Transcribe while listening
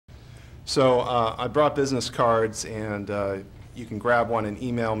So I brought business cards, and you can grab one and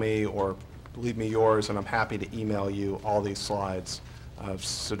email me or leave me yours, and I'm happy to email you all these slides.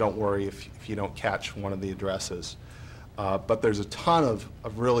 So don't worry if you don't catch one of the addresses. But there's a ton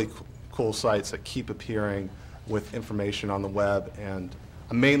of really cool sites that keep appearing with information on the web, and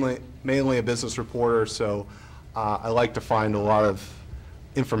I'm mainly a business reporter, so I like to find a lot of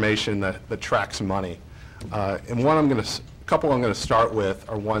information that tracks money. And a couple I'm going to start with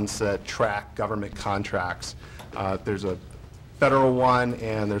are ones that track government contracts. There's a federal one,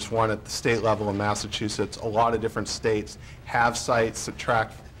 and there's one at the state level in Massachusetts. A lot of different states have sites that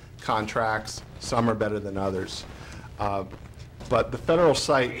track contracts. Some are better than others. But the federal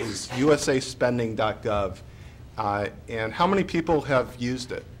site is usaspending.gov. And how many people have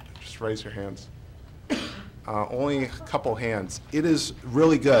used it? Just raise your hands. Only a couple hands. It is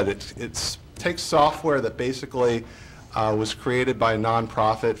really good. It takes software that basically was created by a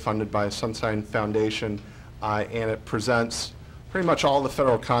nonprofit funded by a Sunshine Foundation, and it presents pretty much all the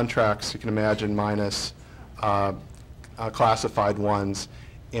federal contracts you can imagine, minus classified ones,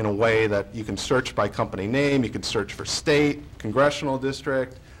 in a way that you can search by company name, you can search for state, congressional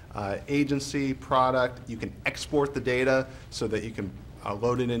district, agency, product. You can export the data so that you can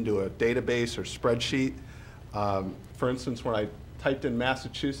load it into a database or spreadsheet. For instance, when I typed in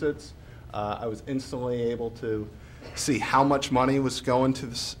Massachusetts, I was instantly able to see how much money was going to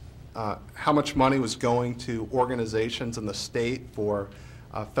this, how much money was going to organizations in the state for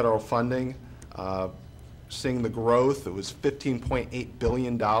federal funding. Seeing the growth, it was $15.8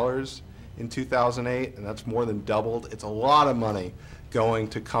 billion in 2008, and that's more than doubled. It's a lot of money going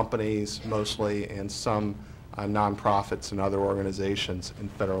to companies mostly, and some nonprofits and other organizations in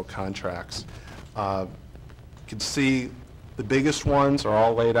federal contracts. You can see the biggest ones are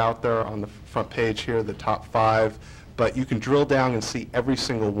all laid out there on the front page here, the top 5, but you can drill down and see every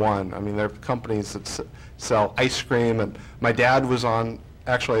single one. I mean, there are companies that sell ice cream, and my dad was on,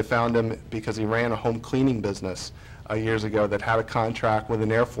 actually I found him because he ran a home cleaning business years ago that had a contract with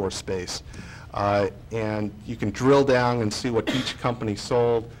an Air Force base. And you can drill down and see what each company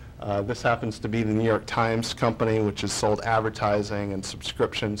sold. This happens to be the New York Times company, which has sold advertising and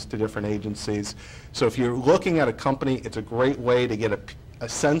subscriptions to different agencies. So if you're looking at a company, it's a great way to get a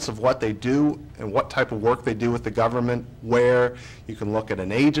sense of what they do and what type of work they do with the government, where you can look at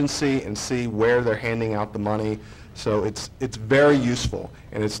an agency and see where they're handing out the money. So it's very useful,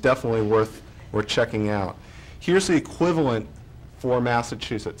 and it's definitely worth checking out. Here's the equivalent for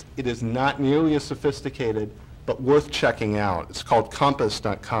Massachusetts. It is not nearly as sophisticated, but worth checking out. It's called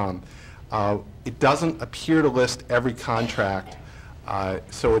compass.com. It doesn't appear to list every contract,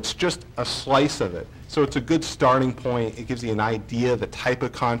 so it's just a slice of it. So it's a good starting point. It gives you an idea of the type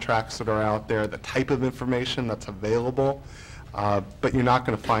of contracts that are out there, the type of information that's available, but you're not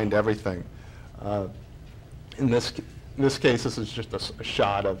going to find everything. In this case, this is just a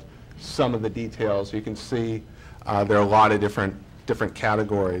shot of some of the details. You can see there are a lot of different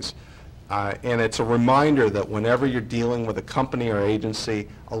categories. And it's a reminder that whenever you're dealing with a company or agency,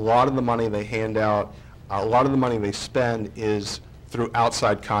 a lot of the money they hand out, a lot of the money they spend is through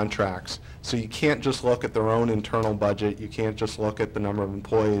outside contracts. So you can't just look at their own internal budget. You can't just look at the number of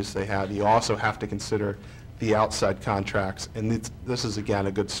employees they have. You also have to consider the outside contracts. And this is, again,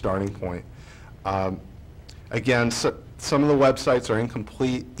 a good starting point. Again, some of the websites are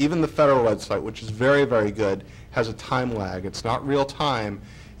incomplete. Even the federal website, which is very, very good, has a time lag. It's not real time.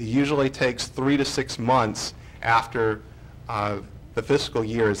 It usually takes 3 to 6 months after the fiscal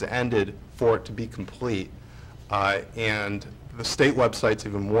year is ended for it to be complete. And the state website's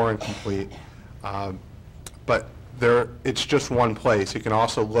even more incomplete. But it's just one place. You can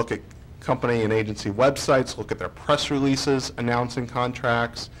also look at company and agency websites, look at their press releases announcing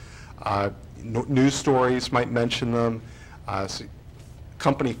contracts. News stories might mention them.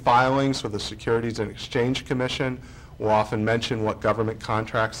 Company filings with the Securities and Exchange Commission will often mention what government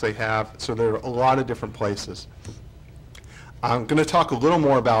contracts they have. So there are a lot of different places. I'm going to talk a little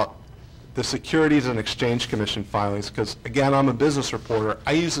more about the Securities and Exchange Commission filings because, again, I'm a business reporter.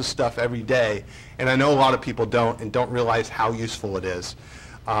 I use this stuff every day, and I know a lot of people don't and don't realize how useful it is.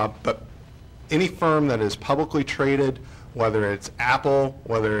 But any firm that is publicly traded, whether it's Apple,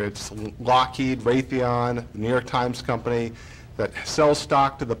 whether it's Lockheed, Raytheon, the New York Times company that sells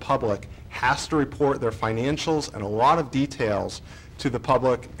stock to the public, has to report their financials and a lot of details to the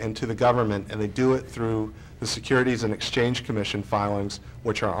public and to the government, and they do it through the Securities and Exchange Commission filings,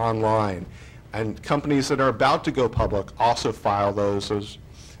 which are online. And companies that are about to go public also file those.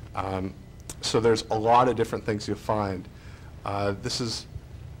 So there's a lot of different things you'll find. This is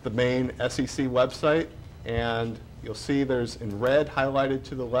the main SEC website, and you'll see there's in red highlighted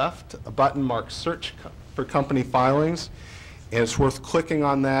to the left a button marked Search for Company Filings. And it's worth clicking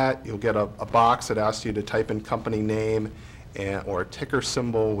on that. You'll get a box that asks you to type in company name or a ticker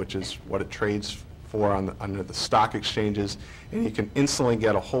symbol, which is what it trades for under the stock exchanges, and you can instantly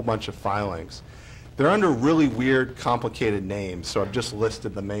get a whole bunch of filings. They're under really weird, complicated names, so I've just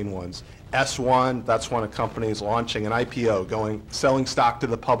listed the main ones. S1, that's when a company is launching an IPO, selling stock to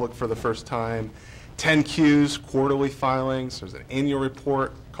the public for the first time. 10Qs, quarterly filings. There's an annual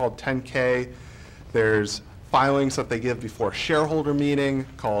report called 10K. There's filings that they give before a shareholder meeting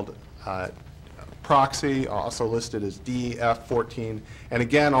called proxy, also listed as DF14. And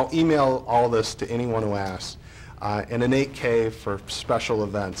again, I'll email all this to anyone who asks. And an 8K for special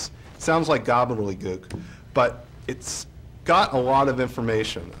events. Sounds like gobbledygook, but it's got a lot of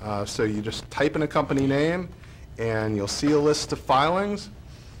information. So you just type in a company name, and you'll see a list of filings.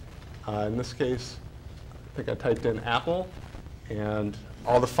 In this case, I think I typed in Apple, and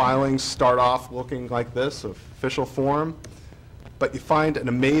all the filings start off looking like this, official form. But you find an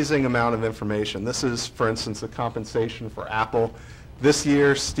amazing amount of information. This is, for instance, the compensation for Apple. This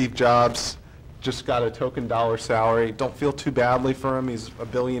year, Steve Jobs just got a token dollar salary. Don't feel too badly for him. He's a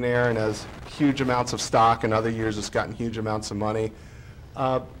billionaire and has huge amounts of stock, and other years has gotten huge amounts of money.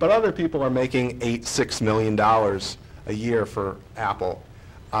 But other people are making $6 million a year for Apple.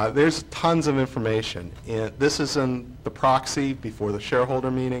 There's tons of information. This is in the proxy before the shareholder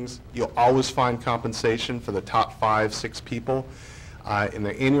meetings. You'll always find compensation for the top 5, 6 people. In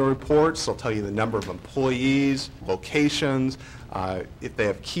their annual reports, they'll tell you the number of employees, locations, if they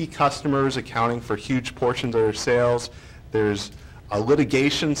have key customers accounting for huge portions of their sales. There's a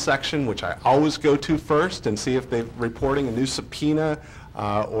litigation section, which I always go to first and see if they're reporting a new subpoena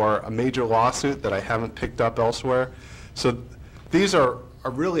or a major lawsuit that I haven't picked up elsewhere. So these are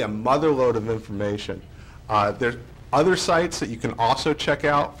really a motherlode of information. There's other sites that you can also check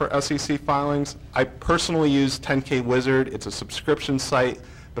out for SEC filings. I personally use 10K Wizard. It's a subscription site,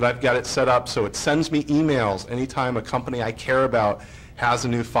 but I've got it set up so it sends me emails anytime a company I care about has a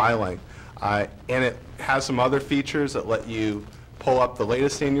new filing. And it has some other features that let you pull up the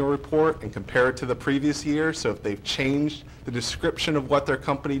latest annual report and compare it to the previous year. So if they've changed the description of what their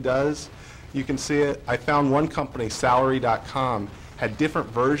company does, you can see it. I found one company, Salary.com, had different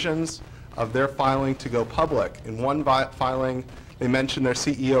versions of their filing to go public. In one filing, they mentioned their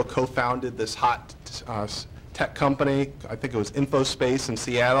CEO co-founded this hot tech company. I think it was InfoSpace in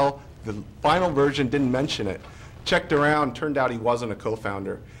Seattle. The final version didn't mention it. Checked around, turned out he wasn't a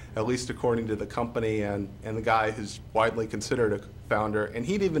co-founder, at least according to the company and the guy who's widely considered a founder. And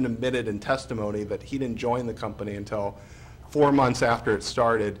he'd even admitted in testimony that he didn't join the company until 4 months after it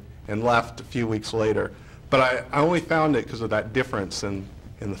started and left a few weeks later. But I only found it because of that difference in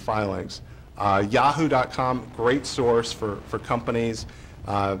the filings. Yahoo.com, great source for companies.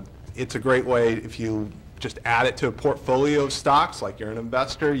 It's a great way if you just add it to a portfolio of stocks, like you're an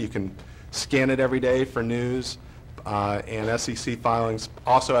investor, you can scan it every day for news. And SEC filings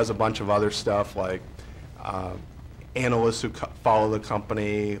also has a bunch of other stuff like analysts who follow the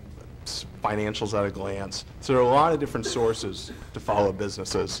company, financials at a glance. So there are a lot of different sources to follow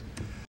businesses.